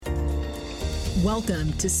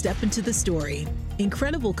Welcome to Step Into the Story.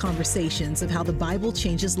 Incredible conversations of how the Bible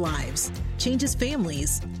changes lives, changes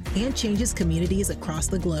families, and changes communities across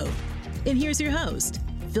the globe. And here's your host,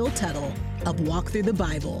 Phil Tuttle of Walk Through the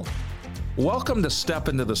Bible. Welcome to Step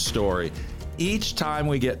Into the Story. Each time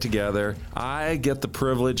we get together, I get the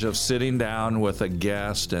privilege of sitting down with a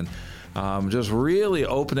guest and just really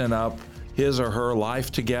opening up his or her life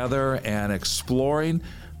together and exploring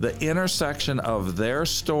the intersection of their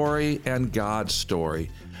story and God's story.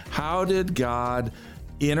 How did God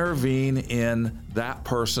intervene in that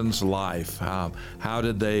person's life? How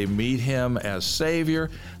did they meet him as Savior?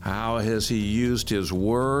 How has he used his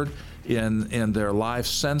word in their life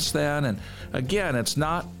since then? And again, it's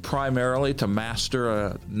not primarily to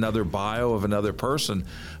master another bio of another person,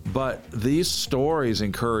 but these stories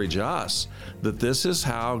encourage us that this is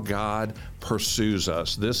how God pursues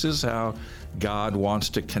us. This is how God wants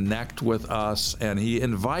to connect with us, and he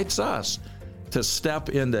invites us to step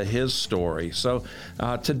into his story. So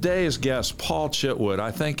today's guest, Paul Chitwood,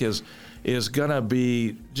 I think is going to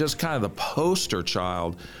be just kind of the poster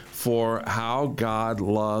child for how God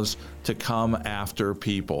loves to come after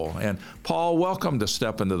people. And Paul, welcome to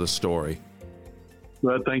Step Into the Story.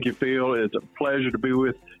 Well, thank you, Phil. It's a pleasure to be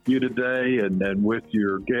with you today and with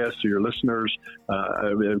your guests, your listeners.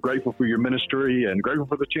 I'm grateful for your ministry and grateful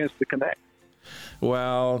for the chance to connect.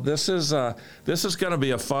 Well, this is going to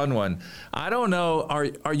be a fun one. I don't know.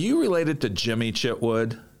 Are you related to Jimmy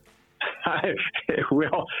Chitwood?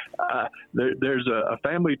 There's a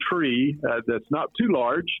family tree that's not too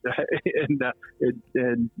large in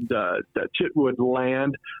Chitwood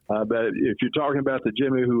land. But if you're talking about the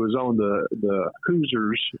Jimmy who was on the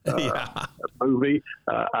Hoosiers movie,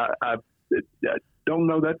 I don't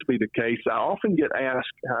know that to be the case. I often get asked,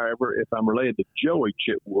 however, if I'm related to Joey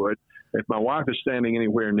Chitwood. If my wife is standing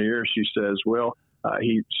anywhere near, she says, well,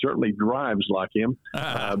 he certainly drives like him.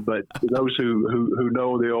 But those who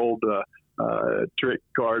know the old trick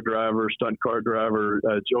car driver, stunt car driver,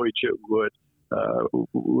 Joey Chitwood,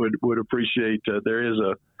 would appreciate there is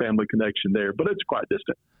a family connection there, but it's quite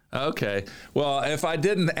distant. Okay. Well, if I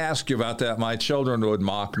didn't ask you about that, my children would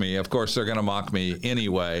mock me. Of course, they're going to mock me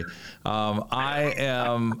anyway. I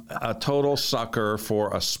am a total sucker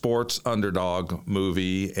for a sports underdog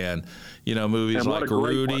movie and, movies like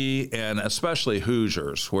Rudy and especially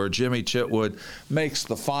Hoosiers, where Jimmy Chitwood makes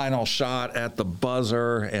the final shot at the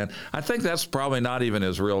buzzer. And I think that's probably not even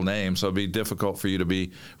his real name, so it'd be difficult for you to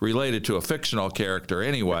be related to a fictional character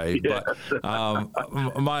anyway. Yes.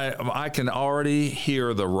 But I can already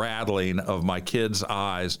hear the rattling of my kids'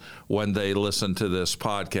 eyes when they listen to this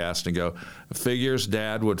podcast and go, figures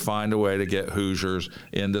Dad would find a way to get Hoosiers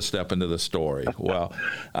in to Step Into the Story. Well,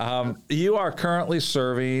 you are currently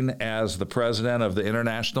serving as the president of the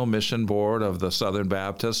International Mission Board of the Southern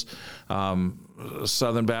Baptist.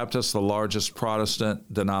 Southern Baptist, the largest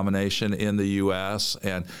Protestant denomination in the U.S.,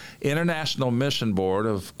 and International Mission Board,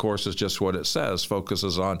 of course, is just what it says,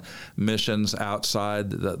 focuses on missions outside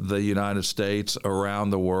the United States, around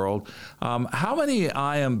the world. How many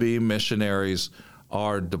IMB missionaries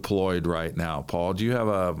are deployed right now, Paul? Do you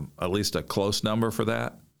have at least a close number for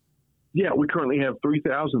that? Yeah, we currently have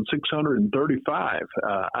 3,635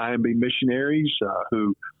 IMB missionaries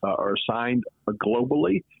who are assigned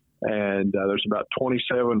globally. And there's about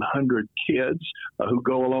 2,700 kids who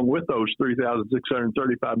go along with those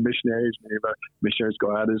 3,635 missionaries. Many of our missionaries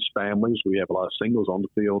go out as families. We have a lot of singles on the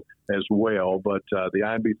field as well. But the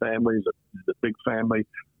IMB family is the big family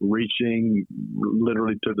reaching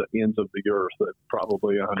literally to the ends of the earth,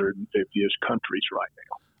 probably 150-ish countries right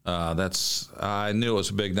now. I knew it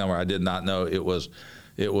was a big number. I did not know it was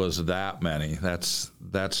that many. That's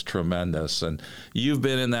tremendous. And you've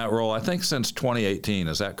been in that role, I think, since 2018.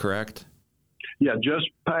 Is that correct? Yeah, just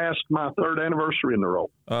past my third anniversary in the role.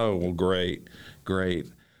 Oh, well, great.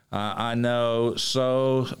 I know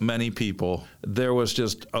so many people. There was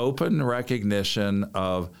just open recognition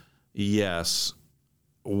of, yes,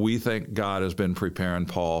 we think God has been preparing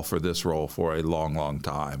Paul for this role for a long, long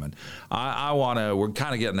time. And we're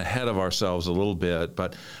kind of getting ahead of ourselves a little bit,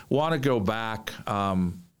 but want to go back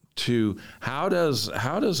to how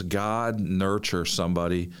does God nurture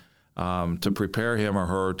somebody to prepare him or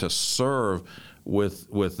her to serve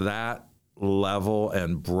with that level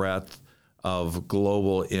and breadth of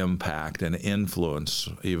global impact and influence,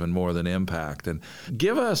 even more than impact. And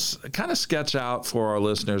give us, kind of sketch out for our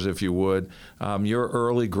listeners, if you would, your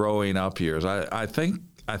early growing up years. I think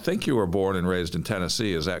you were born and raised in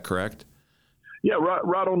Tennessee. Is that correct? Yeah,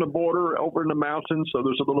 right on the border, over in the mountains. So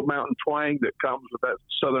there's a little mountain twang that comes with that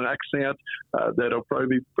southern accent that'll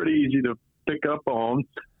probably be pretty easy to pick up on.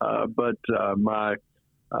 But my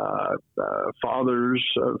father's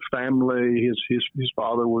family. His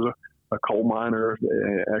father was a coal miner.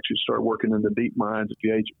 Actually started working in the deep mines at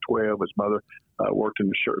the age of 12. His mother worked in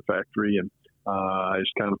the shirt factory, and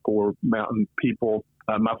it's kind of poor mountain people.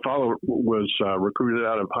 My father was recruited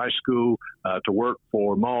out of high school to work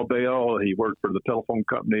for Ma Bell. He worked for the telephone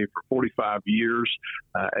company for 45 years.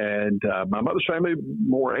 And my mother's family,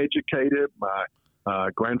 more educated. My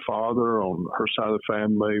grandfather on her side of the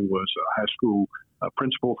family was a high school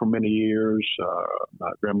principal for many years.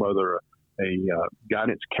 My grandmother, a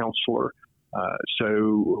guidance counselor.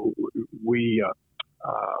 So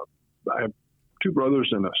I have two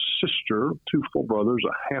brothers and a sister, two full brothers,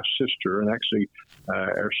 a half sister, and actually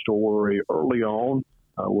our story early on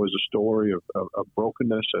was a story of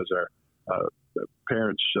brokenness as our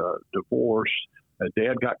parents divorced.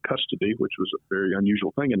 Dad got custody, which was a very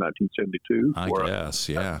unusual thing in 1972.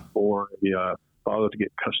 For the father to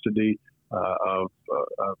get custody of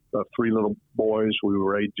three little boys. We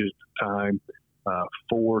were ages at the time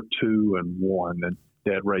 4, 2, and 1, and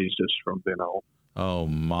Dad raised us from then on. Oh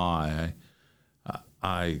my!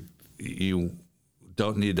 You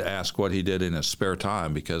don't need to ask what he did in his spare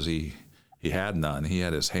time because he had none. He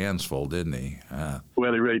had his hands full, didn't he?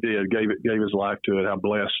 Well, he really did. Gave his life to it. How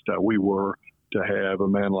blessed we were to have a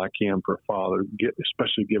man like him for a father,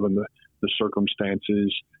 especially given the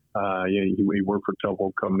circumstances. He worked for a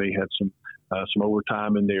telephone company, had some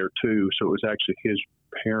overtime in there too. So it was actually his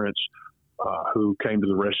parents who came to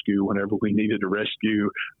the rescue whenever we needed a rescue.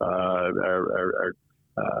 Our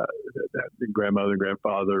grandmother and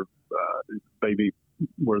grandfather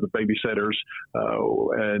were the babysitters,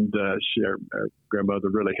 and our grandmother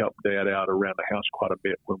really helped Dad out around the house quite a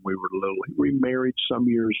bit when we were little. He remarried some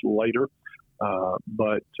years later,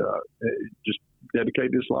 but just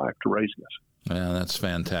dedicated his life to raising us. Yeah, that's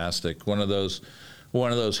fantastic. One of those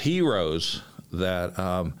heroes that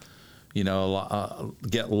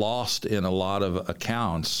get lost in a lot of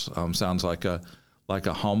accounts. Sounds like a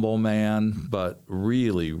humble man, but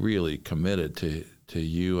really, really committed to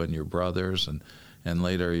you and your brothers, and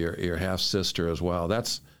later your half sister as well.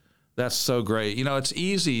 That's so great. It's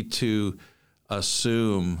easy to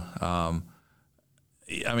assume.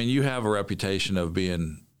 You have a reputation of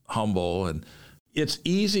being humble, and it's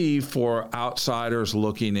easy for outsiders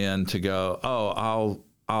looking in to go, "Oh,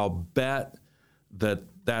 I'll bet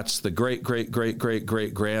that's the great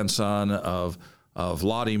grandson of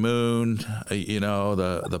Lottie Moon,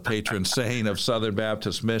 the patron saint of Southern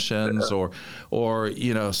Baptist Missions, or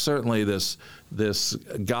certainly this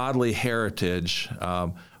godly heritage."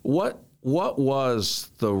 What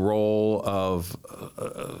was the role of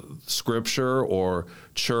Scripture or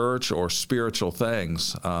church or spiritual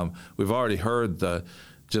things? We've already heard the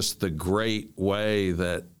great way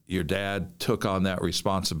that your dad took on that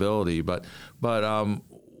responsibility, but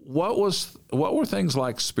what were things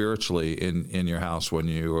like spiritually in your house when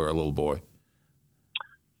you were a little boy?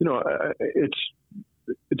 It's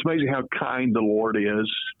amazing how kind the Lord is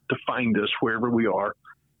to find us wherever we are.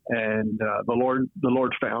 And the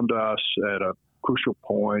Lord found us at a crucial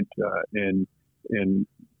point in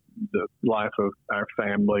the life of our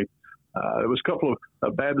family. There was a couple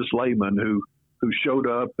of Baptist laymen who showed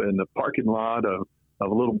up in the parking lot of a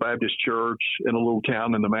little Baptist church in a little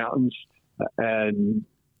town in the mountains, and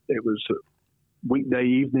it was a weekday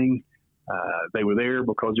evening. They were there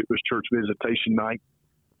because it was church visitation night.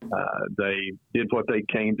 They did what they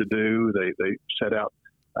came to do. They set out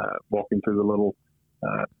walking through the little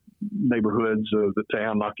neighborhoods of the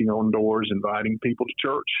town, knocking on doors, inviting people to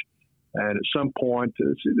church. And at some point,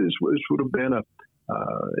 this would have been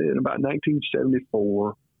in about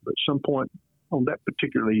 1974, but at some point on that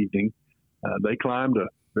particular evening, they climbed a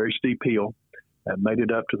very steep hill and made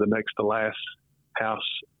it up to the next to last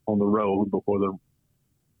house on the road before the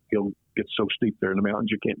hill gets so steep there in the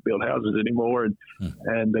mountains you can't build houses anymore.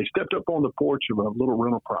 And they stepped up on the porch of a little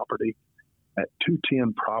rental property at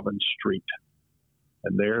 210 Province Street.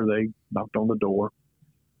 And there they knocked on the door.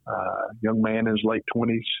 A young man in his late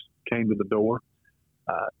 20s came to the door.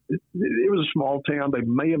 It was a small town. They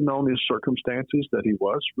may have known his circumstances, that he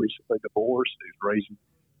was recently divorced. He was raising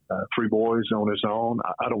 3 boys on his own.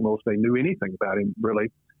 I don't know if they knew anything about him,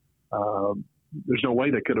 really. There's no way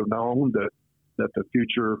they could have known that the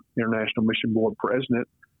future International Mission Board president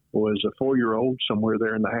was a 4-year-old somewhere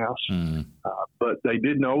there in the house. But they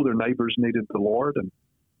did know their neighbors needed the Lord, and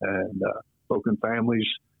broken families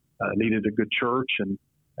needed a good church, and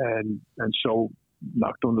so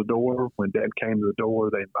knocked on the door. When Dad came to the door,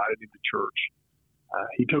 they invited him to church.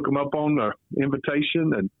 He took them up on the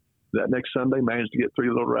invitation, and that next Sunday managed to get 3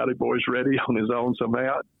 little rowdy boys ready on his own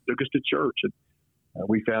somehow. Took us to church,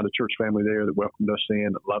 we found a church family there that welcomed us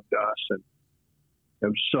in, that loved us, and it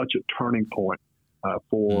was such a turning point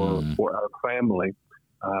for our family.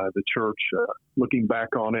 The church, looking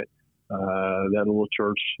back on it, that little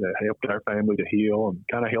church helped our family to heal and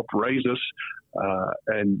kind of helped raise us,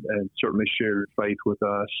 and certainly shared faith with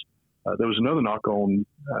us. There was another knock on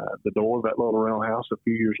the door of that little rental house a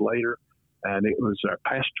few years later, and it was our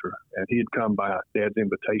pastor, and he had come by Dad's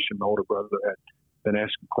invitation. My older brother had been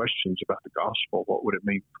asking questions about the gospel. What would it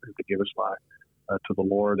mean for him to give his life to the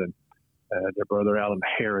Lord? And their brother Alan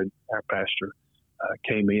Herod, our pastor,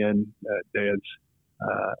 came in at Dad's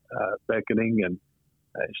beckoning and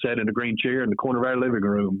sat in a green chair in the corner of our living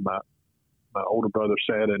room. My older brother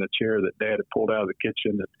sat in a chair that Dad had pulled out of the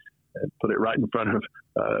kitchen and put it right in front of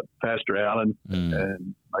Pastor Allen.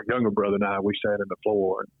 And my younger brother and I, we sat on the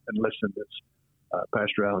floor and listened as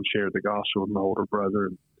Pastor Allen shared the gospel with my older brother.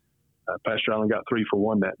 And Pastor Allen got 3 for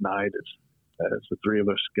 1 that night as the three of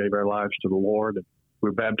us gave our lives to the Lord. And we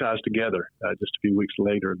were baptized together just a few weeks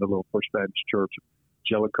later in the little First Baptist Church of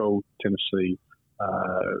Jellicoe, Tennessee,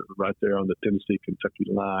 right there on the Tennessee-Kentucky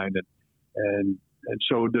line. And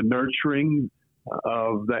so the nurturing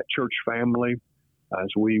of that church family, as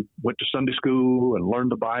we went to Sunday school and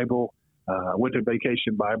learned the Bible, went to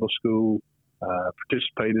vacation Bible school,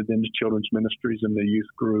 participated in the children's ministries and the youth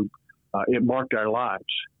group, it marked our lives.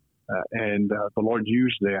 And the Lord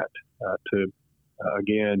used that to,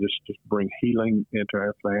 again, just bring healing into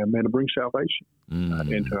our family and to bring salvation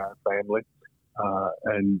into our family.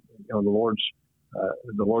 And the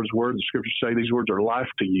Lord's word, the scriptures say these words are life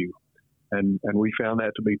to you. And we found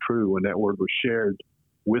that to be true. When that word was shared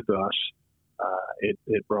with us,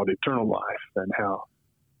 it brought eternal life, and how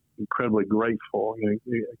incredibly grateful.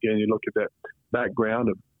 Again, you look at that background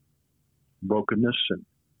of brokenness,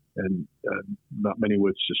 and not many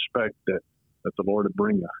would suspect that the Lord would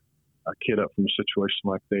bring a kid up from a situation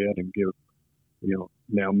like that and give,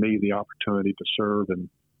 now me the opportunity to serve in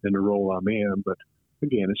the role I'm in. But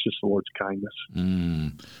again, it's just the Lord's kindness.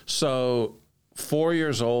 So 4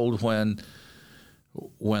 years old when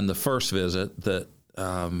the first visit that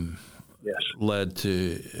yes. led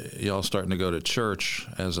to y'all starting to go to church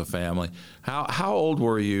as a family. How old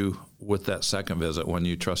were you with that second visit when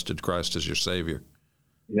you trusted Christ as your Savior?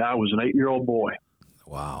 Yeah, I was an 8-year-old boy.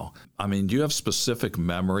 Wow. I mean, do you have specific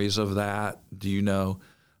memories of that? Do you know,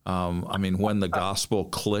 when the gospel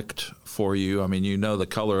clicked for you? I mean, you know the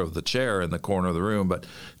color of the chair in the corner of the room, but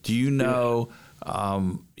do you know,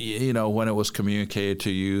 when it was communicated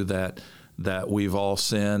to you that we've all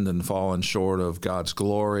sinned and fallen short of God's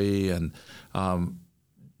glory? And were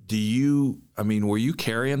you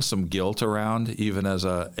carrying some guilt around even as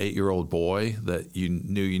a 8-year-old boy that you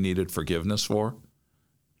knew you needed forgiveness for?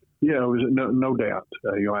 Yeah, it was no doubt.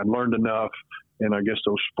 I'd learned enough, and I guess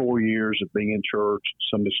those 4 years of being in church,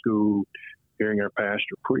 Sunday school, hearing our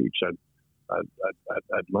pastor preach,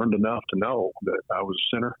 I'd learned enough to know that I was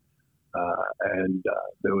a sinner, and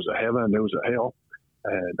there was a heaven and there was a hell,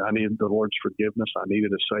 and I needed the Lord's forgiveness. I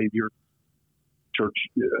needed a Savior. Church,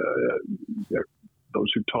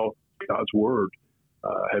 those who taught God's Word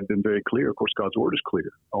have been very clear. Of course, God's Word is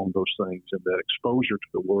clear on those things, and that exposure to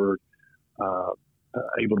the Word,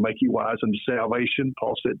 able to make you wise unto salvation.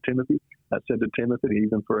 Paul said to Timothy,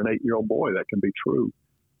 even for an 8-year-old boy, that can be true.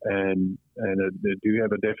 And I do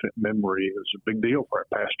have a definite memory. It was a big deal for our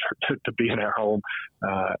pastor to be in our home,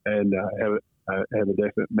 and have a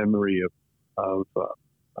definite memory of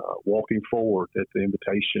walking forward at the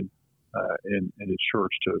invitation in his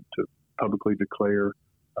church to publicly declare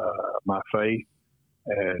my faith.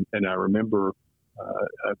 And I remember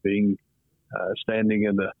being standing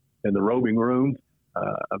in the robing room,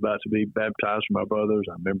 about to be baptized with my brothers.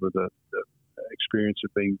 I remember the experience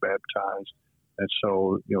of being baptized. And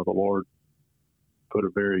so, the Lord put a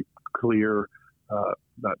very clear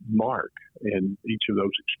mark in each of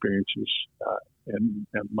those experiences in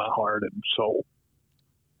my heart and soul.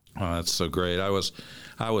 Oh, that's so great. I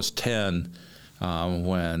was 10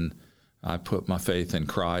 when I put my faith in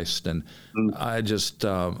Christ, and I just,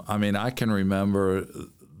 I can remember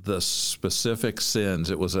the specific sins.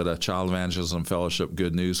 It was at a Child Evangelism Fellowship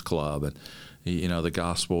Good News Club, and the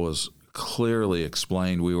gospel was clearly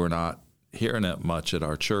explained. We were not hearing it much at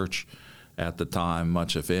our church at the time,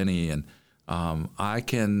 much if any, and I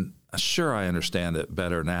understand it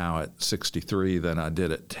better now at 63 than I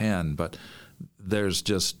did at 10, but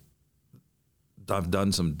I've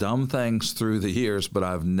done some dumb things through the years, but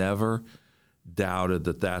I've never doubted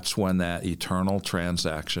that that's when that eternal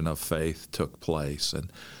transaction of faith took place.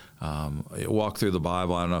 And walk through the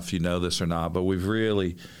Bible. I don't know if you know this or not, but we've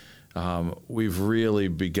really we've really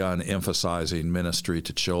begun emphasizing ministry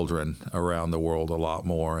to children around the world a lot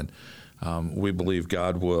more. And we believe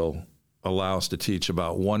God will allow us to teach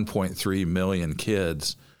about 1.3 million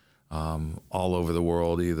kids all over the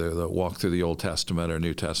world, either that walk through the Old Testament or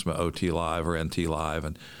New Testament, OT Live or NT Live.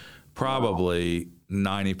 And probably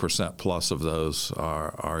 90% plus of those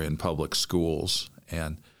are in public schools.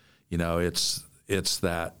 And, it's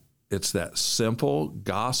that simple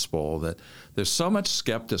gospel that there's so much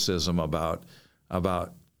skepticism about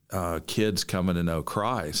kids coming to know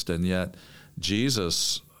Christ, and yet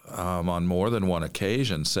Jesus, on more than one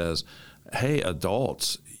occasion, says, "Hey,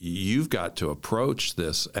 adults, you've got to approach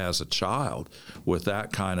this as a child with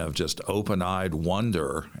that kind of just open-eyed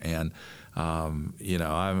wonder." And I'm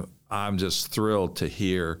just thrilled to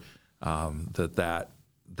hear that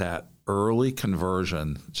early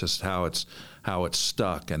conversion, just how it's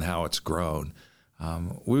stuck and how it's grown.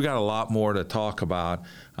 We've got a lot more to talk about.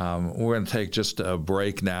 We're going to take just a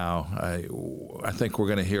break now. I think we're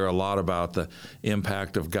going to hear a lot about the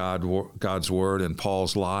impact of God's Word in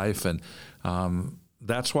Paul's life, and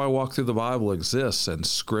that's why Walk Through the Bible exists. And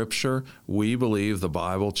Scripture, we believe the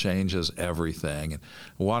Bible changes everything. And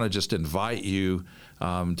I want to just invite you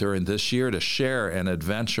during this year to share an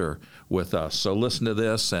adventure with us. So listen to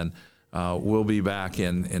this, and we'll be back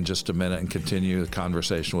in just a minute and continue the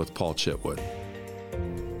conversation with Paul Chitwood.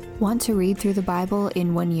 Want to read through the Bible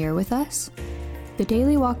in 1 year with us? The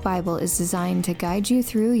Daily Walk Bible is designed to guide you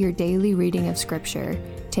through your daily reading of Scripture,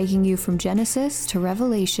 taking you from Genesis to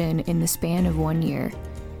Revelation in the span of 1 year.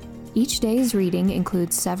 Each day's reading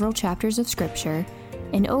includes several chapters of Scripture,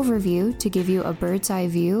 an overview to give you a bird's eye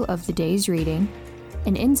view of the day's reading,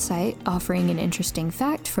 an insight offering an interesting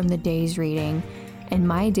fact from the day's reading, and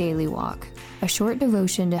My Daily Walk, a short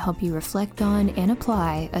devotion to help you reflect on and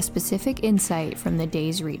apply a specific insight from the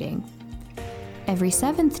day's reading. Every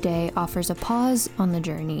seventh day offers a pause on the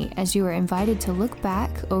journey as you are invited to look back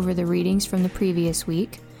over the readings from the previous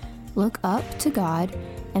week, look up to God,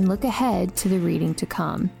 and look ahead to the reading to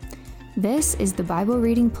come. This is the Bible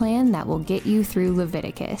reading plan that will get you through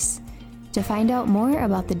Leviticus. To find out more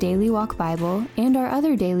about the Daily Walk Bible and our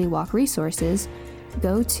other Daily Walk resources,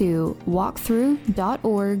 go to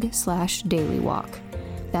walkthrough.org/dailywalk.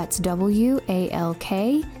 That's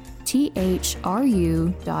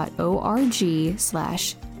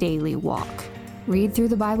walkthrough.org/dailywalk. Read through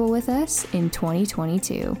the Bible with us in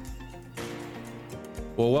 2022.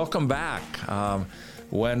 Well, welcome back.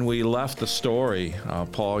 When we left the story,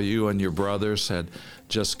 Paul, you and your brothers had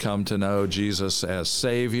just come to know Jesus as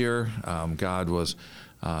Savior. God was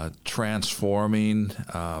transforming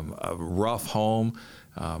a rough home.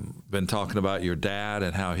 Been talking about your dad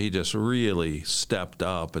and how he just really stepped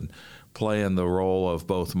up and playing the role of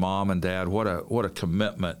both mom and dad. What a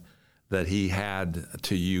commitment that he had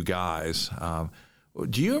to you guys.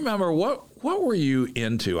 Do you remember what were you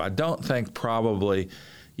into? I don't think probably,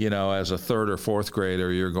 as a third or fourth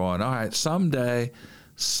grader, you're going, all right, someday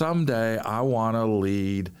I want to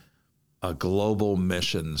lead a global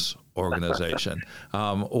missions organization.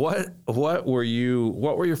 What were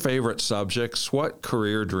your favorite subjects? What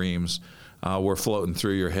career dreams were floating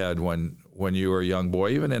through your head when you were a young boy,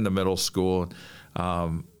 even into middle school?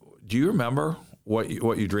 Do you remember what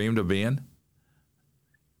you dreamed of being?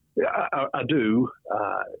 Yeah, I do.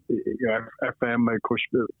 Our family, of course,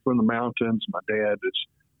 from the mountains. My dad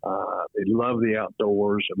he loved the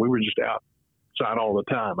outdoors, and we were just outside all the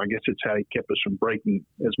time. I guess it's how he kept us from breaking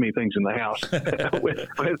as many things in the house. with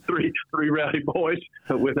three rowdy boys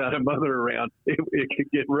without a mother around, it could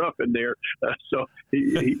get rough in there. So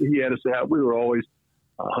he had us out. We were always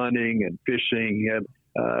hunting and fishing. And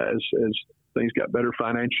as things got better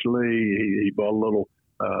financially, he bought a little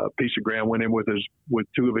piece of ground, went in with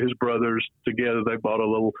two of his brothers together. They bought a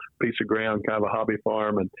little piece of ground, kind of a hobby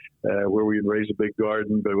farm, and where we'd raise a big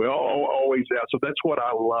garden. But we always out. So that's what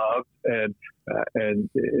I loved. And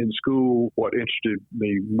in school, what interested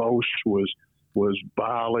me most was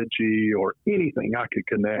biology or anything I could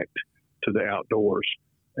connect to the outdoors.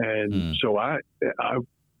 And so I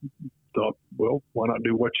thought, well, why not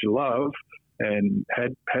do what you love? And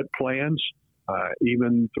had plans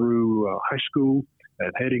even through high school.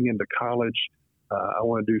 And heading into college, I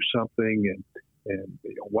want to do something in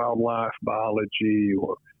wildlife biology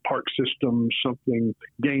or park systems, something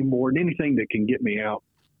game warden, anything that can get me out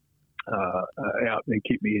and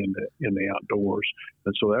keep me in the outdoors.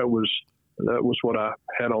 And so that was what I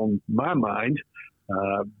had on my mind.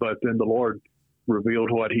 But then the Lord revealed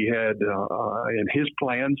what He had in His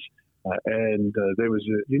plans, and there was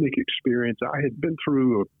a unique experience. I had been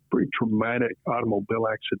through a pretty traumatic automobile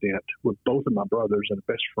accident with both of my brothers and a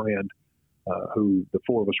best friend. who the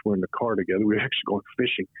four of us were in the car together. We were actually going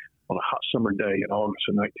fishing on a hot summer day in August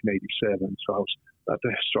of 1987. So I was about to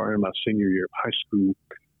start in my senior year of high school,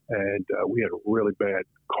 and we had a really bad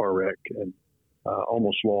car wreck and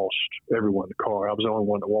almost lost everyone in the car. I was the only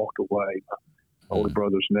one that walked away. My older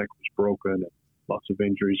brother's neck was broken and lots of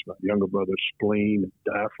injuries. My younger brother's spleen and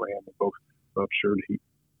diaphragm were both ruptured. He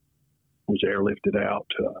was airlifted out.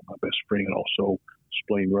 My best friend also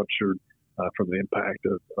spleen ruptured from the impact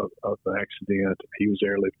of the accident. He was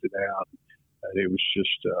airlifted out. And it was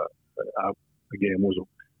just, I, again, was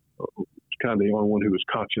kind of the only one who was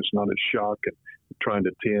conscious, not in shock, and trying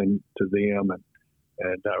to tend to them.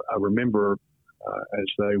 And I remember as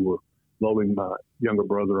they were loading my younger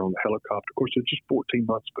brother on the helicopter. Of course, it's just 14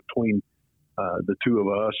 months between the two of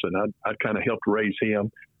us, and I'd kind of helped raise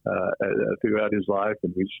him throughout his life,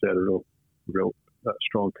 and we just had a real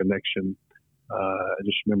strong connection. I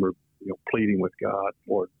just remember, pleading with God,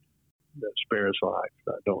 Lord, spare his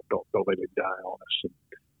life. Don't let him die on us.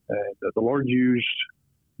 And the Lord used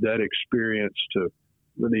that experience to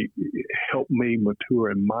really help me mature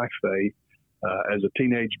in my faith. As a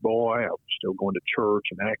teenage boy, I was still going to church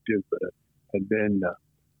and active, but had been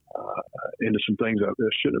into some things I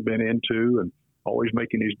shouldn't have been into, and always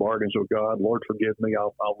making these bargains with God. Lord, forgive me.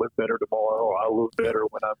 I'll live better tomorrow. I'll live better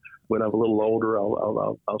when I'm a little older.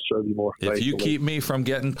 I'll serve you more faithfully. If you keep me from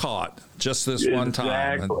getting caught just this one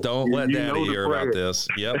time, and don't let Daddy hear about this.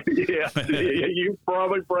 Yep. Yeah, you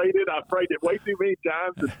probably prayed it. I prayed it way too many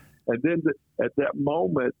times. And then at that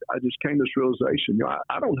moment, I just came to this realization,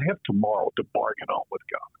 I don't have tomorrow to bargain on with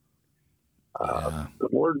God. The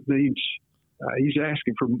Lord needs, he's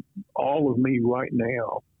asking for all of me right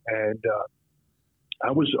now. And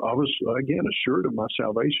I was again assured of my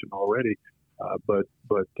salvation already, but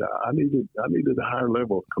I needed a higher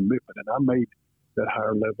level of commitment, and I made that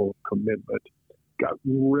higher level of commitment. Got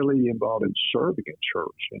really involved in serving in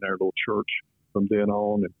church, in our little church from then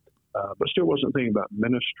on, and but still wasn't thinking about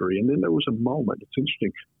ministry. And then there was a moment. It's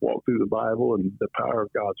interesting. Walk through the Bible and the power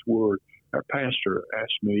of God's Word. Our pastor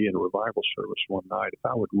asked me in a revival service one night if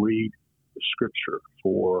I would read the Scripture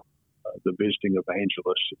for the visiting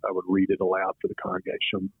evangelist. If I would read it aloud for the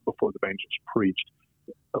congregation before the evangelist preached.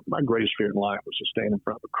 My greatest fear in life was to stand in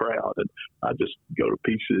front of a crowd, and I just go to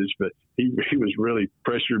pieces. But he was really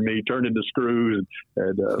pressuring me, turning the screws,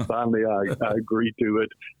 and finally I agreed to it.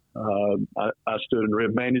 I stood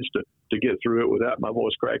and managed to get through it without my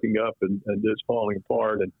voice cracking up and just falling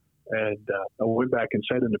apart. And I went back and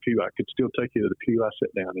sat in the pew. I could still take you to the pew I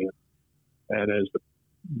sat down in. And as the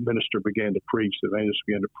minister began to preach, the evangelist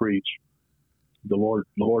began to preach, the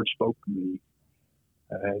Lord spoke to me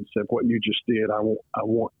and said, "What you just did, I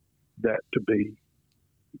want that to be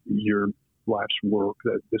your life's work.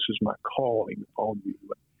 That this is my calling upon you."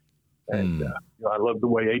 And I love the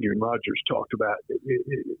way Adrian Rogers talked about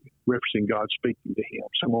referencing God speaking to him.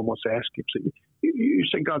 Someone once asked him, "You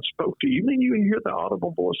say God spoke to you? You mean you hear the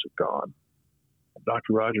audible voice of God?" And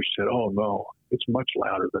Dr. Rogers said, "Oh no, it's much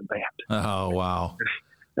louder than that." Oh wow!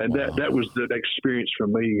 And that was the experience for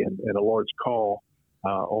me and the Lord's call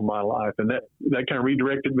on my life, and that kind of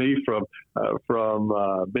redirected me from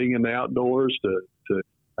being in the outdoors to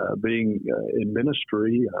being in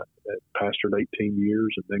ministry. Pastored 18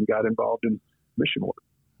 years and then got involved in mission work.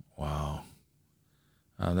 Wow,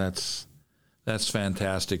 that's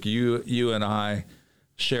fantastic. You and I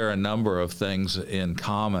share a number of things in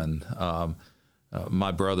common.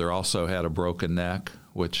 My brother also had a broken neck,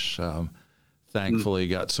 which thankfully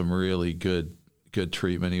got some really good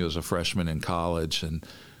treatment. He was a freshman in college and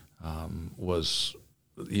was,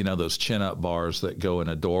 those chin-up bars that go in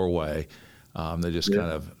a doorway. They just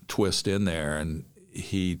kind of twist in there, and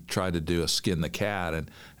he tried to do a skin the cat, and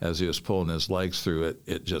as he was pulling his legs through it,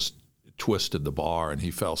 it just twisted the bar, and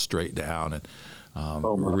he fell straight down, and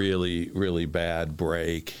really, really bad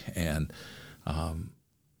break, and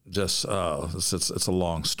it's a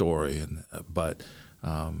long story, but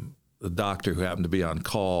the doctor who happened to be on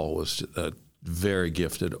call was a very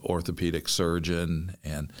gifted orthopedic surgeon,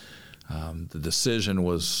 and the decision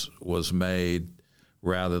was made,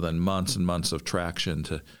 rather than months and months of traction,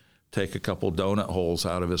 to take a couple donut holes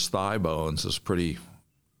out of his thigh bones. It's pretty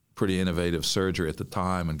innovative surgery at the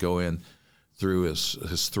time, and go in through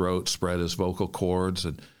his throat, spread his vocal cords,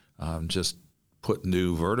 and just put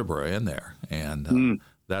new vertebrae in there. And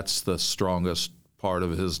that's the strongest part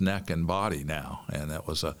of his neck and body now. And that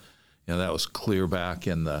was that was clear back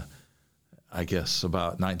in I guess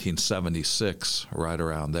about 1976, right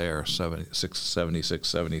around there, 76,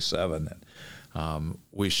 77. And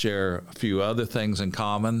we share a few other things in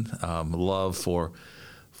common, love for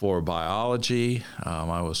biology.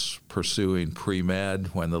 I was pursuing pre-med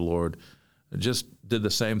when the Lord just did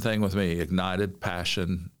the same thing with me, ignited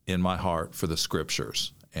passion in my heart for the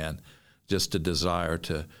Scriptures and just a desire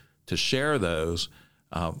to share those.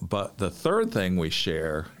 But the third thing we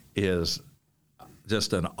share is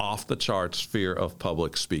just an off-the-charts fear of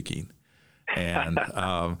public speaking. And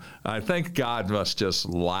I think God must just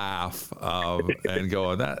laugh and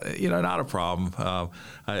go, that, not a problem.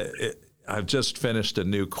 I've just finished a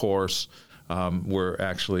new course. We're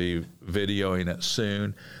actually videoing it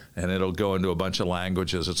soon, and it'll go into a bunch of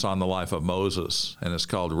languages. It's on the life of Moses, and it's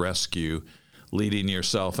called Rescue, Leading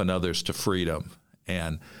Yourself and Others to Freedom.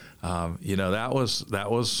 And, that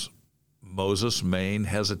was Moses' main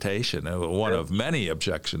hesitation, one of many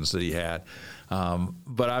objections that he had.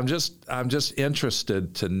 But I'm just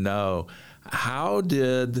interested to know, how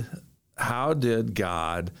did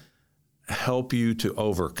God help you to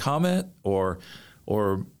overcome it, or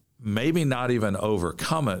maybe not even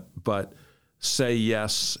overcome it, but say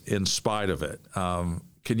yes in spite of it?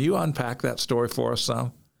 Can you unpack that story for us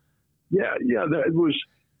some? Yeah. It was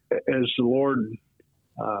as the Lord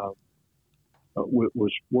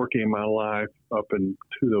was working in my life up into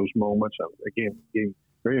those moments. Again, getting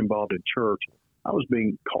very involved in church. I was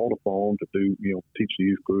being called upon to do, teach the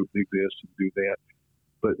youth group, do this and do that.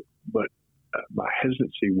 But my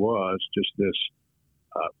hesitancy was just this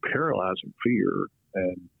paralyzing fear.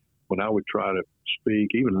 And when I would try to speak,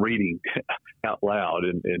 even reading out loud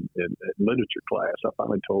in literature class, I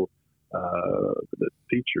finally told the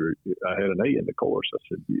teacher, I had an A in the course. I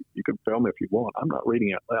said, you can fail me if you want. I'm not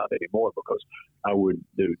reading out loud anymore, because I would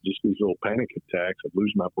do just these little panic attacks. I'd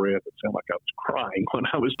lose my breath. It sounded like I was crying when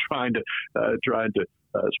I was trying to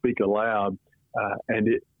speak aloud. And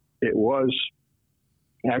it was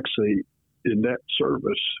actually in that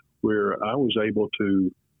service where I was able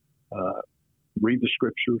to read the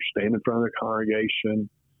Scripture, stand in front of the congregation,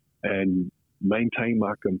 and maintain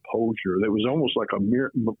my composure. It was almost like a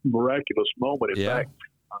miraculous moment. In fact,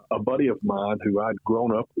 a buddy of mine who I'd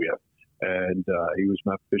grown up with, and he was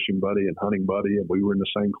my fishing buddy and hunting buddy, and we were in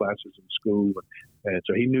the same classes in school, and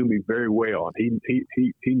so he knew me very well, and he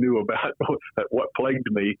knew about what plagued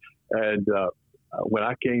me. And when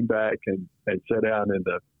I came back and sat down in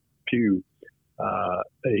the pew,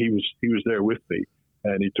 he was there with me.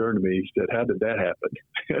 And he turned to me, he said, "How did that happen?"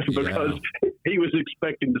 Because he was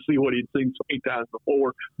expecting to see what he'd seen so many times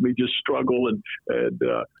before, me just struggle and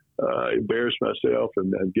embarrass myself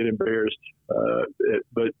and get embarrassed.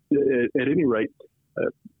 But at any rate,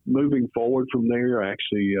 moving forward from there, I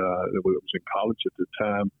actually was in college at the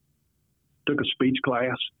time, took a speech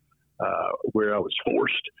class where I was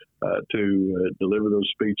forced to deliver those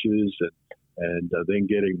speeches, and then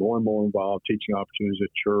getting more and more involved, teaching opportunities at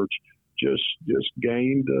church. Just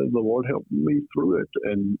gained, the Lord helped me through it,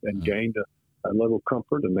 and gained a level of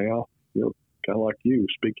comfort. And now, kind of like you,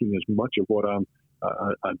 speaking as much of what I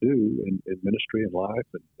do in ministry and life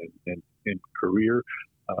and in career.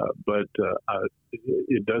 But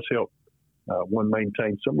it does help one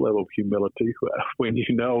maintain some level of humility when you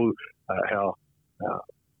know how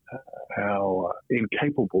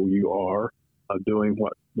incapable you are of doing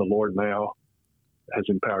what the Lord now has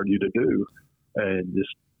empowered you to do, and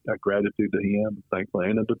just gratitude to Him, thankful,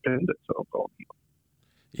 and a dependence on Him.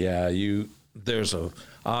 Yeah, there's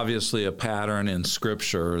obviously a pattern in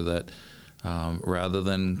Scripture that rather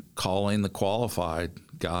than calling the qualified,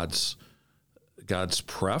 God's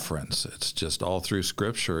preference, it's just all through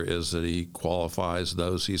Scripture, is that He qualifies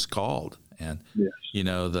those He's called. And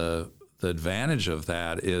the advantage of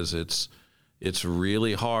that is it's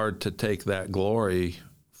really hard to take that glory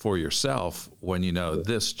for yourself when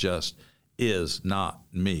this just is not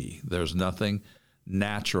me. There's nothing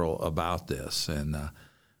natural about this. And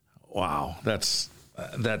wow, that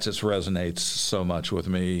just resonates so much with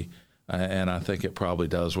me, and I think it probably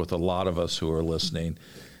does with a lot of us who are listening.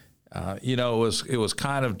 It was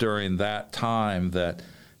kind of during that time that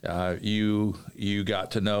you got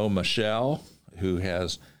to know Michelle, who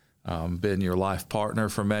has been your life partner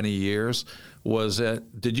for many years.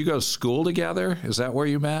 Did you go to school together? Is that where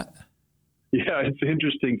you met? Yeah, it's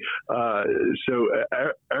interesting. So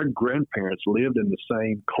our grandparents lived in the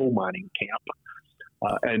same coal mining camp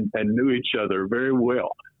and knew each other very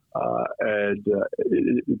well. And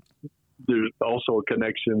there's also a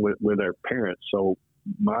connection with our parents. So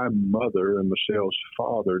my mother and Michelle's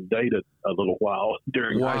father dated a little while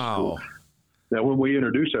during high school. Now, when we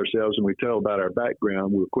introduce ourselves and we tell about our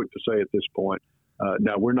background, we're quick to say at this point,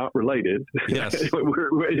 now we're not related. Yes. But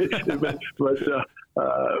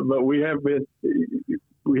we have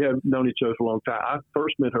known each other for a long time. I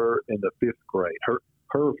first met her in the 5th grade.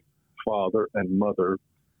 Her father and mother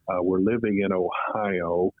were living in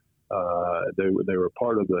Ohio They were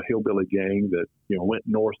part of the hillbilly gang that went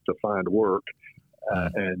north to find work,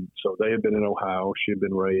 and so they had been in Ohio. She had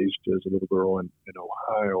been raised as a little girl in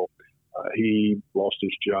Ohio. He lost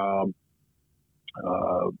his job.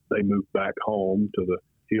 They moved back home to the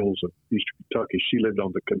hills of eastern Kentucky. She lived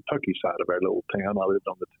on the Kentucky side of our little town. I lived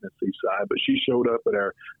on the Tennessee side, but she showed up at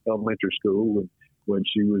our elementary school when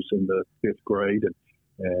she was in the 5th grade,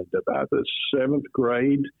 and about the 7th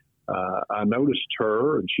grade, I noticed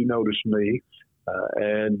her and she noticed me,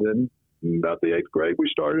 and then about the 8th grade, we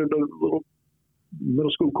started a little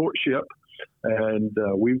middle school courtship, and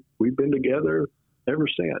we've been together ever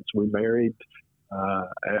since. We married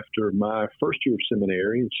after my first year of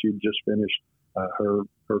seminary, and she'd just finished her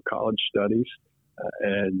college studies,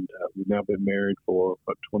 and we've now been married for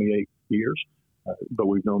about 28 years, but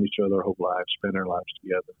we've known each other our whole lives, spent our lives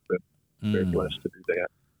together. Been very blessed to do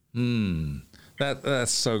that.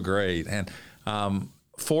 That's so great. And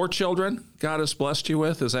 4 children God has blessed you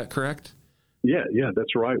with, is that correct? Yeah,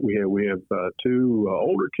 that's right. We have 2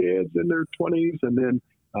 older kids in their 20s, and then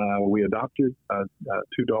we adopted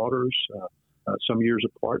 2 daughters, some years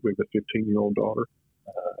apart. We have a 15-year-old daughter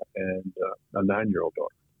and a 9-year-old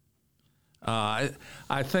daughter.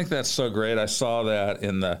 I think that's so great. I saw that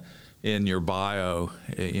in your bio.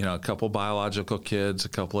 A couple biological kids, a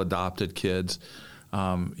couple adopted kids.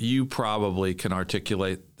 You probably can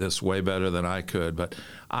articulate this way better than I could, but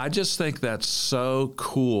I just think that's so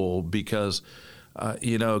cool because,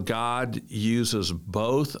 God uses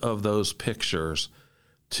both of those pictures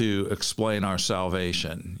to explain our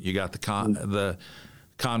salvation. You got the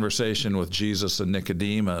conversation with Jesus and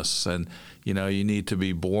Nicodemus, and, you need to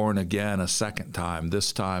be born again a second time,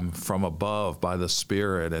 this time from above by the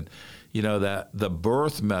Spirit. And, that the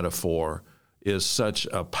birth metaphor is such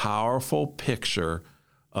a powerful picture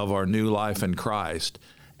of our new life in Christ.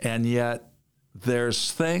 And yet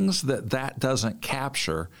there's things that doesn't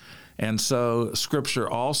capture. And so Scripture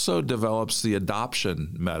also develops the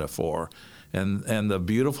adoption metaphor. And the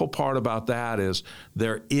beautiful part about that is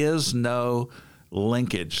there is no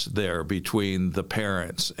linkage there between the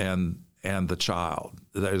parents and the child.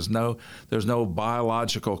 There's no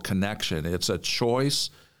biological connection. It's a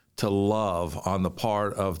choice to love on the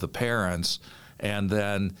part of the parents, and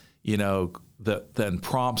then that then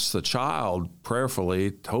prompts the child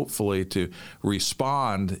prayerfully, hopefully, to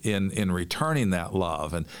respond in returning that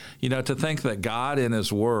love. And to think that God in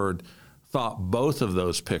His Word thought both of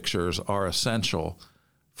those pictures are essential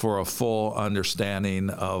for a full understanding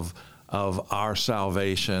of our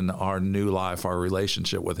salvation, our new life, our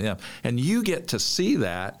relationship with Him. And you get to see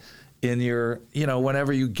that in your,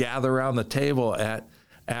 whenever you gather around the table at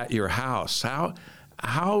your house. How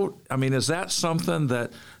is that something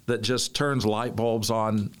that just turns light bulbs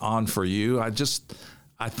on for you? I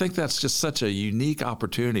think that's just such a unique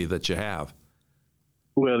opportunity that you have.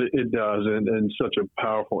 Well, it does, and such a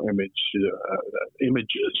powerful images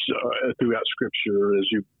throughout Scripture, as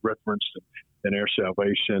you referenced, in our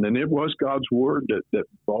salvation. And it was God's Word that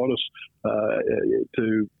brought us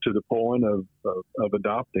to the point of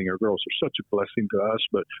adopting. Our girls are such a blessing to us,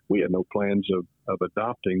 but we had no plans of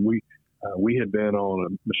adopting. We had been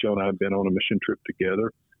Michelle and I had been on a mission trip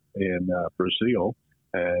together in Brazil,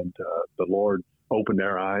 and the Lord opened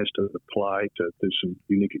our eyes to the plight, to some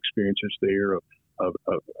unique experiences there of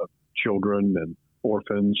children and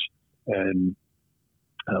orphans. And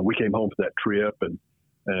we came home for that trip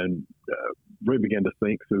and really began to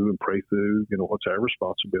think through and pray through, what's our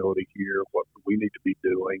responsibility here? What do we need to be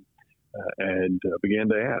doing? And began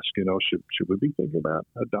to ask, should we be thinking about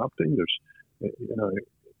adopting? There's,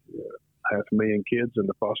 500,000 kids in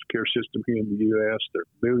the foster care system here in the U.S. There are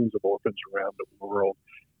millions of orphans around the world.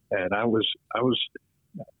 And I was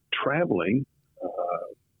traveling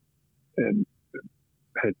and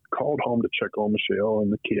had called home to check on Michelle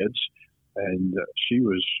and the kids, and she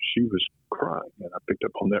was crying, and I picked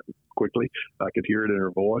up on that quickly. I could hear it in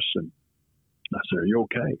her voice, and I said, "Are you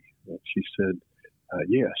okay?" And she said,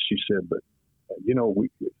 "Yes." She said, "But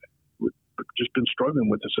we've just been struggling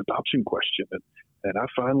with this adoption question, and I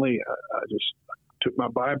finally I just took my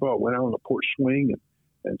Bible, I went out on the porch swing,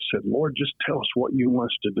 and said, Lord, just tell us what you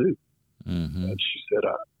want us to do." Mm-hmm. And she said,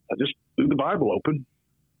 I just threw the Bible open,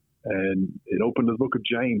 and it opened to the book of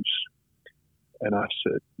James. And I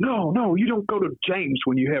said, no, you don't go to James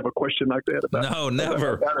when you have a question like that.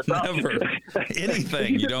 Never.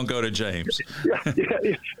 Anything, you don't go to James. Yeah.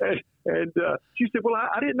 And she said, well,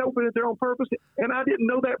 I didn't open it there on purpose, and I didn't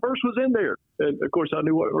know that verse was in there. And, of course, I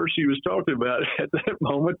knew what verse she was talking about at that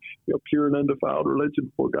moment. Pure and undefiled religion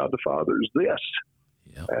before God the Father is this.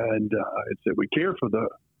 Yep. And it said we care for the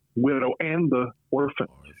widow and the orphan.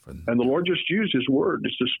 And the Lord just used his word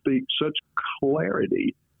just to speak such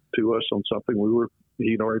clarity to us on something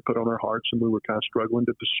he'd already put on our hearts, and we were kind of struggling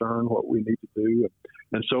to discern what we need to do.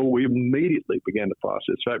 And so we immediately began the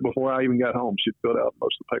process. In fact, before I even got home, she'd filled out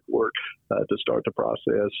most of the paperwork to start the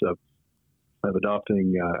process of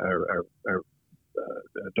adopting our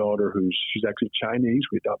daughter, she's actually Chinese.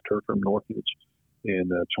 We adopted her from an orphanage in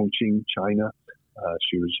Chongqing, China.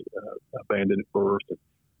 She was abandoned at birth,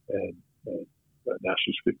 and now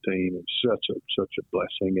she's 15, and such a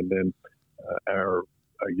blessing. And then our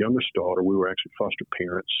youngest daughter, we were actually foster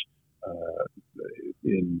parents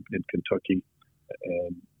in Kentucky,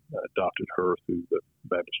 and adopted her through the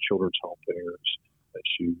Baptist Children's Home there as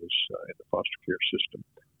she was in the foster care system.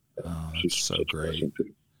 That's so great.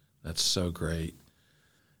 That's so great.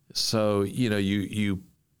 So, you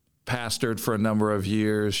pastored for a number of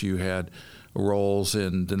years. You had roles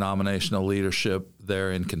in denominational leadership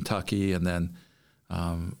there in Kentucky, and then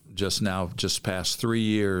just past 3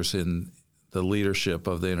 years in the leadership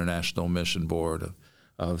of the International Mission Board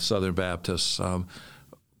of Southern Baptists.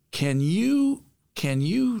 Can you,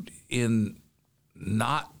 in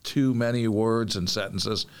not too many words and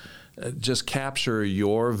sentences, just capture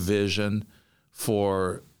your vision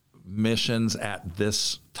for missions at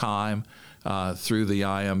this time through the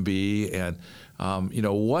IMB, and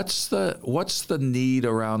what's the need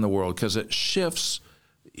around the world, because it shifts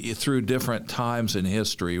through different times in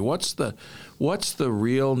history. What's the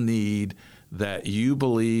real need that you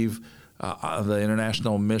believe the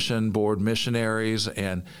International Mission Board missionaries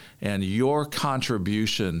and your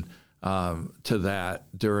contribution to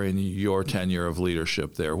that during your tenure of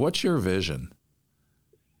leadership there? What's your vision?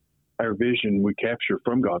 Our vision we capture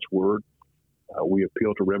from God's Word. We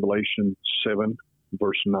appeal to Revelation 7,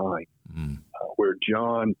 verse 9, where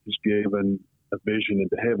John is given a vision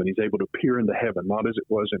into heaven. He's able to peer into heaven, not as it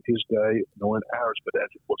was in his day, nor in ours, but as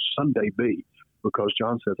it will someday be. Because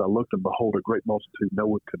John says, I looked and behold a great multitude no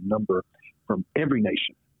one could number, from every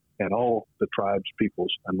nation and all the tribes,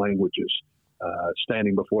 peoples, and languages,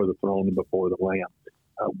 standing before the throne and before the Lamb.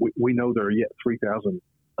 We know there are yet 3,000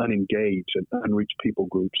 unengaged and unreached people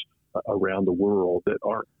groups around the world that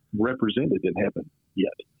aren't represented in heaven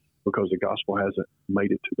yet, because the gospel hasn't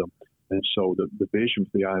made it to them. And so the vision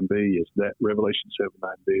for the IMB is that Revelation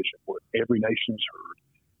 7-9 vision, where every nation's heard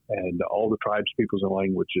and all the tribes, peoples, and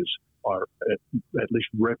languages are at least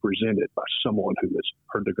represented by someone who has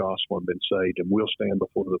heard the gospel and been saved, and will stand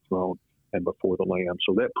before the throne and before the Lamb.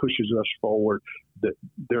 So that pushes us forward, that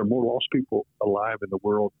there are more lost people alive in the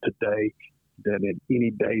world today than in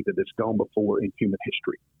any day that has gone before in human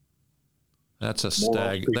history. That's a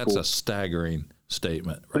staggering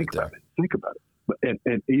statement right there. Think about it.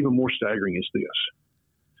 And even more staggering is this.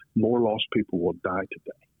 More lost people will die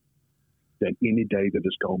today than any day that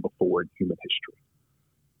has gone before in human history.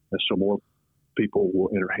 And so more people will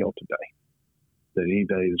enter hell today than any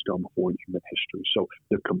day that has gone before in human history. So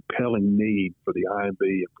the compelling need for the IMB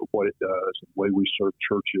and for what it does, and the way we serve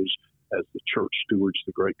churches as the church stewards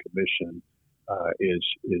the Great Commission, is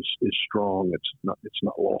strong. It's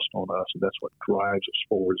not lost on us, and that's what drives us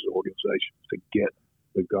forward as an organization, to get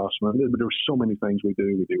the gospel. I mean, there's so many things we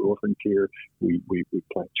do. We do orphan care. We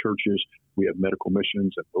plant churches. We have medical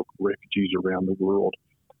missions and work with refugees around the world.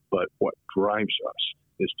 But what drives us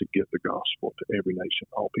is to get the gospel to every nation,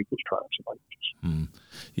 all peoples, tribes, and languages.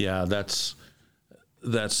 Yeah,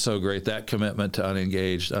 that's so great. That commitment to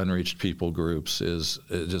unengaged, unreached people groups is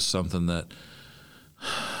just something that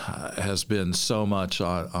has been so much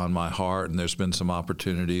on my heart, and there's been some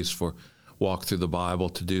opportunities for Walk Through the Bible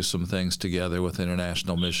to do some things together with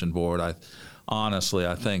International Mission Board. I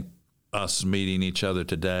think us meeting each other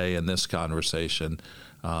today in this conversation,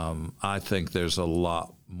 I think there's a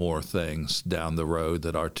lot more things down the road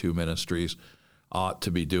that our two ministries ought to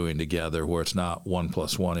be doing together, where it's not 1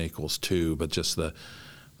 + 1 = 2, but just the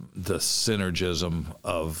synergism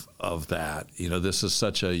of that. This is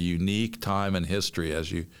such a unique time in history,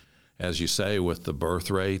 as you say, with the birth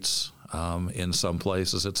rates in some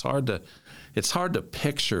places. It's hard to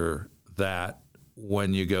picture that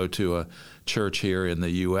when you go to a church here in the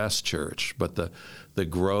U.S. church, but the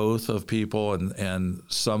growth of people and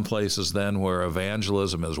some places then where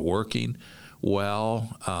evangelism is working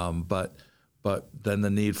well, but then the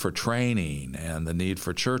need for training and the need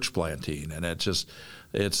for church planting, and it's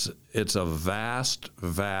a vast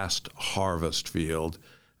harvest field.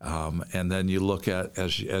 And then you look at,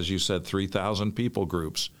 as you said, 3,000 people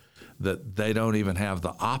groups that they don't even have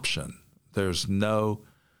the option. There's no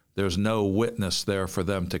witness there for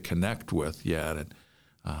them to connect with yet. And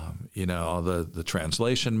the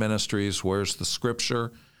translation ministries, where's the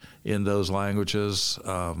scripture? in those languages.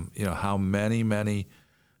 How many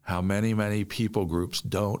people groups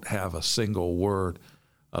don't have a single word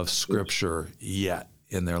of Scripture yet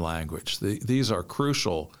in their language. These are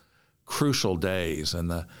crucial days, and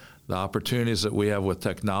the opportunities that we have with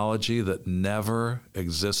technology that never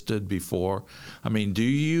existed before. I mean, do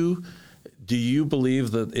you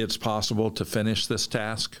believe that it's possible to finish this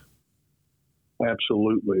task?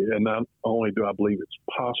 Absolutely. And not only do I believe it's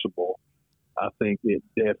possible, I think it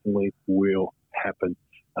definitely will happen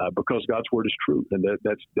because God's word is true. And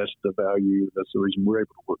that's the value. That's the reason we're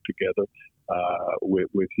able to work together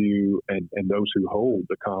with you and those who hold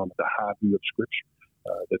the high view of Scripture,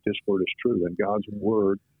 that this word is true. And God's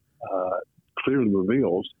word clearly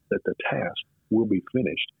reveals that the task will be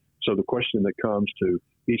finished. So the question that comes to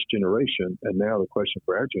each generation, and now the question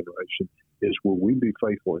for our generation, is will we be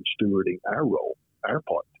faithful in stewarding our role, our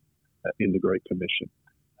part in the Great Commission,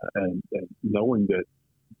 and knowing that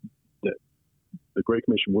the Great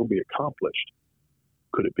Commission will be accomplished.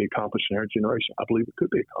 Could it be accomplished in our generation? I believe it could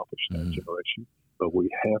be accomplished in our generation, but we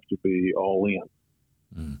have to be all in.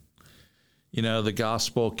 The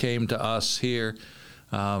gospel came to us here.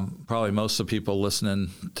 Probably most of the people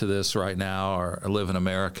listening to this right now live in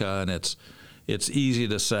America, and it's easy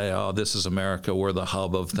to say, oh, this is America. We're the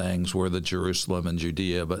hub of things. We're the Jerusalem and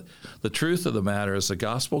Judea. But the truth of the matter is the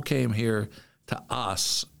gospel came here to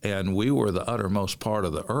us, and we were the uttermost part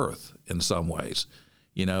of the earth in some ways.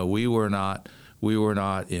 We were not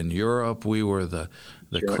in Europe. We were the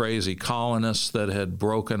crazy colonists that had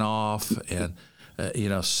broken off, and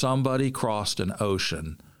somebody crossed an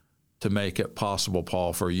ocean to make it possible,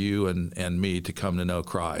 Paul, for you and me to come to know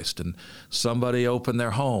Christ. And somebody opened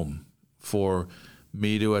their home for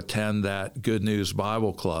me to attend that Good News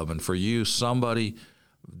Bible Club. And for you, somebody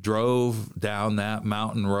drove down that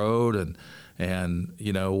mountain road and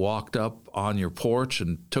walked up on your porch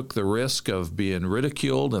and took the risk of being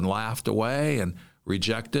ridiculed and laughed away and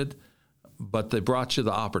rejected, but they brought you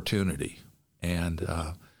the opportunity. And,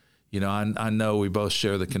 I know we both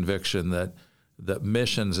share the conviction that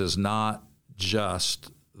missions is not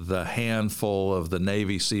just the handful of the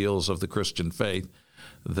Navy SEALs of the Christian faith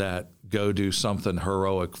that go do something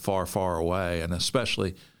heroic far, far away. And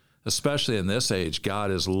especially in this age,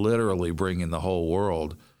 God is literally bringing the whole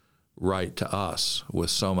world right to us with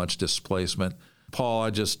so much displacement. Paul,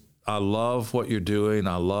 I love what you're doing.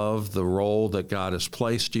 I love the role that God has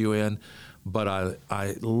placed you in, but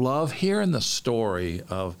I love hearing the story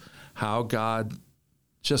of how God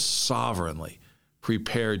just sovereignly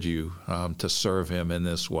prepared you to serve him in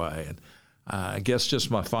this way. And I guess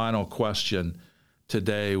just my final question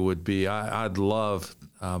today would be, I'd love,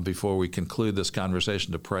 before we conclude this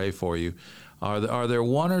conversation, to pray for you. Are there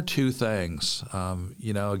one or two things,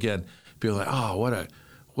 again, people are like, oh,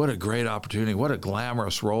 what a great opportunity, what a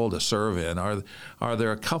glamorous role to serve in. Are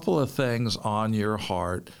there a couple of things on your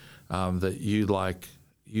heart that you'd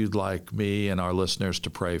like me and our listeners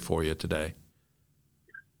to pray for you today?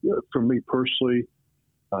 For me personally,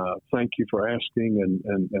 thank you for asking,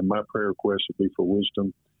 and my prayer request would be for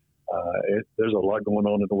wisdom. There's a lot going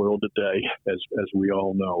on in the world today, as we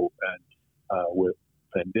all know, and with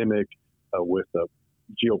pandemic, with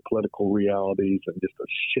geopolitical realities and just the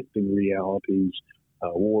shifting realities,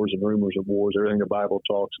 wars and rumors of wars, everything the Bible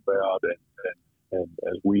talks about, and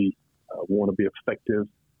as we want to be effective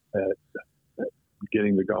at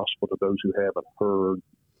getting the gospel to those who haven't heard,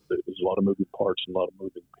 there's a lot of moving parts and a lot of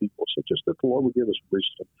moving people. So just that the Lord will give us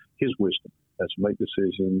wisdom, His wisdom, as we make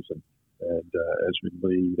decisions and as we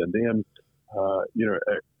lead. And then, our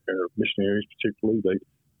missionaries particularly,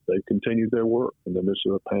 they've continued their work in the midst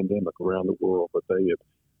of a pandemic around the world, but they have.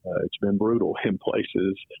 It's been brutal in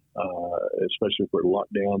places, especially where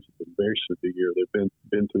lockdowns have been very severe. They've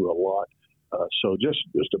been through a lot. So just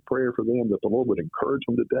a prayer for them that the Lord would encourage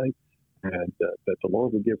them today, and that the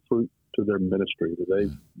Lord would give fruit to their ministry.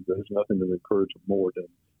 There's nothing to encourage them more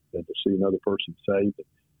than to see another person saved.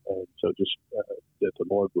 And so just that the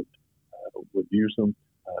Lord would use them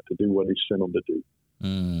to do what He sent them to do.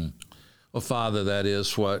 Well, Father, that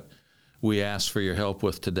is what we ask for your help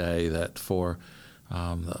with today, that for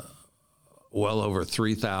well over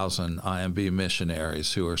 3,000 IMB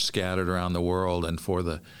missionaries who are scattered around the world, and for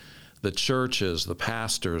the churches, the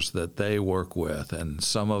pastors that they work with, and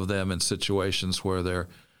some of them in situations where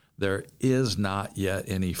there is not yet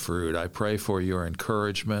any fruit. I pray for your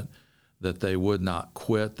encouragement, that they would not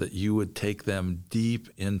quit, that you would take them deep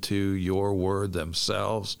into your word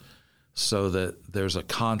themselves, so that there's a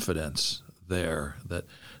confidence there that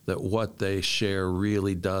what they share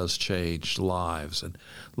really does change lives. And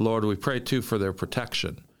Lord, we pray too for their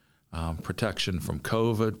protection from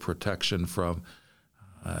COVID, protection from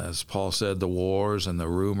As Paul said, the wars and the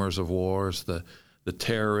rumors of wars, the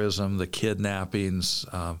terrorism, the kidnappings,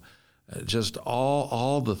 just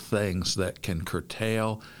all the things that can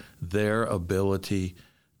curtail their ability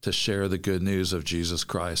to share the good news of Jesus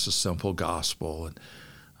Christ, the simple gospel. And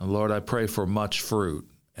Lord, I pray for much fruit.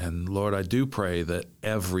 And Lord, I do pray that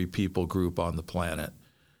every people group on the planet,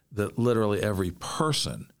 that literally every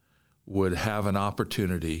person would have an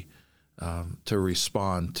opportunity to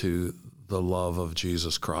respond to the love of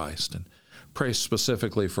Jesus Christ. And pray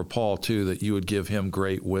specifically for Paul, too, that you would give him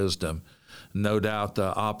great wisdom. No doubt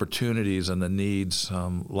the opportunities and the needs,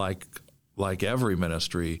 like every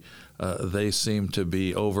ministry, they seem to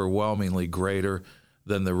be overwhelmingly greater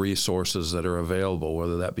than the resources that are available,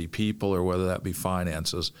 whether that be people or whether that be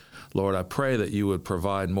finances. Lord, I pray that you would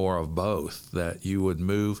provide more of both, that you would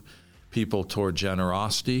move people toward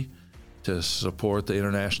generosity to support the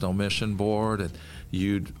International Mission Board, and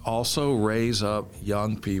you'd also raise up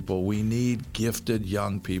young people. We need gifted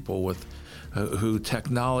young people with who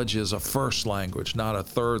technology is a first language, not a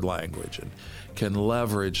third language, and can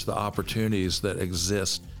leverage the opportunities that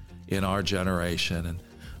exist in our generation. And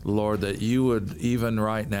Lord, that you would, even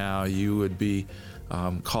right now, you would be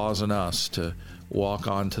causing us to walk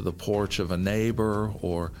onto the porch of a neighbor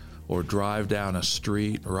or drive down a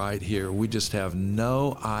street right here. We just have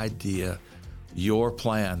no idea your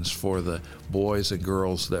plans for the boys and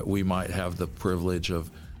girls that we might have the privilege of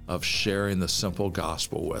sharing the simple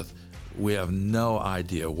gospel with. We have no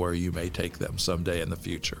idea where you may take them someday in the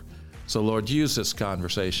future. So Lord, use this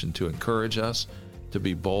conversation to encourage us, to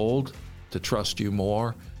be bold, to trust you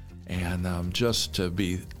more, and just to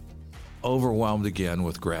be overwhelmed again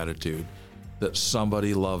with gratitude that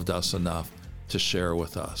somebody loved us enough to share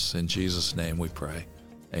with us. In Jesus' name we pray.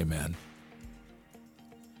 Amen.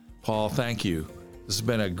 Paul, thank you. This has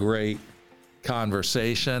been a great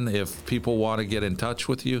conversation. If people want to get in touch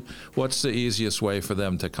with you, what's the easiest way for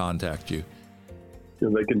them to contact you?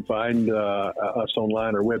 They can find us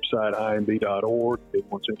online, our website, imb.org. If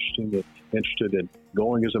anyone's interested in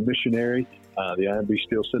going as a missionary, the IMB is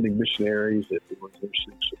still sending missionaries. If anyone's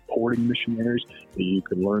interested in supporting missionaries, you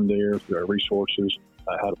can learn there through our resources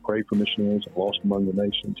how to pray for missionaries and lost among the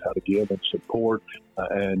nations, how to give and support.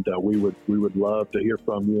 And we would love to hear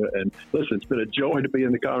from you. And listen, it's been a joy to be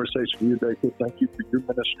in the conversation with you today. So thank you for your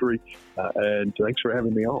ministry, and thanks for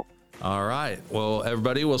having me on. All right. Well,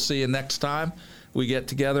 everybody, we'll see you next time we get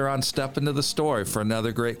together on Step Into the Story for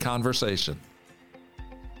another great conversation.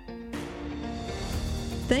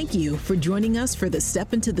 Thank you for joining us for the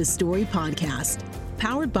Step Into the Story podcast,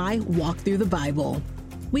 powered by Walk Through the Bible.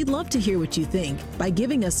 We'd love to hear what you think by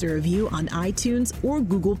giving us a review on iTunes or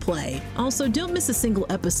Google Play. Also, don't miss a single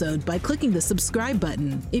episode by clicking the subscribe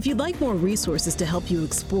button. If you'd like more resources to help you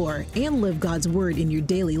explore and live God's Word in your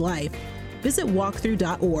daily life, visit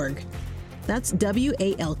walkthrough.org. That's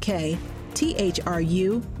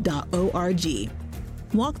WALKTHRU.org.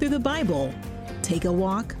 Walk Through the Bible. Take a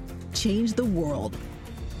walk, change the world.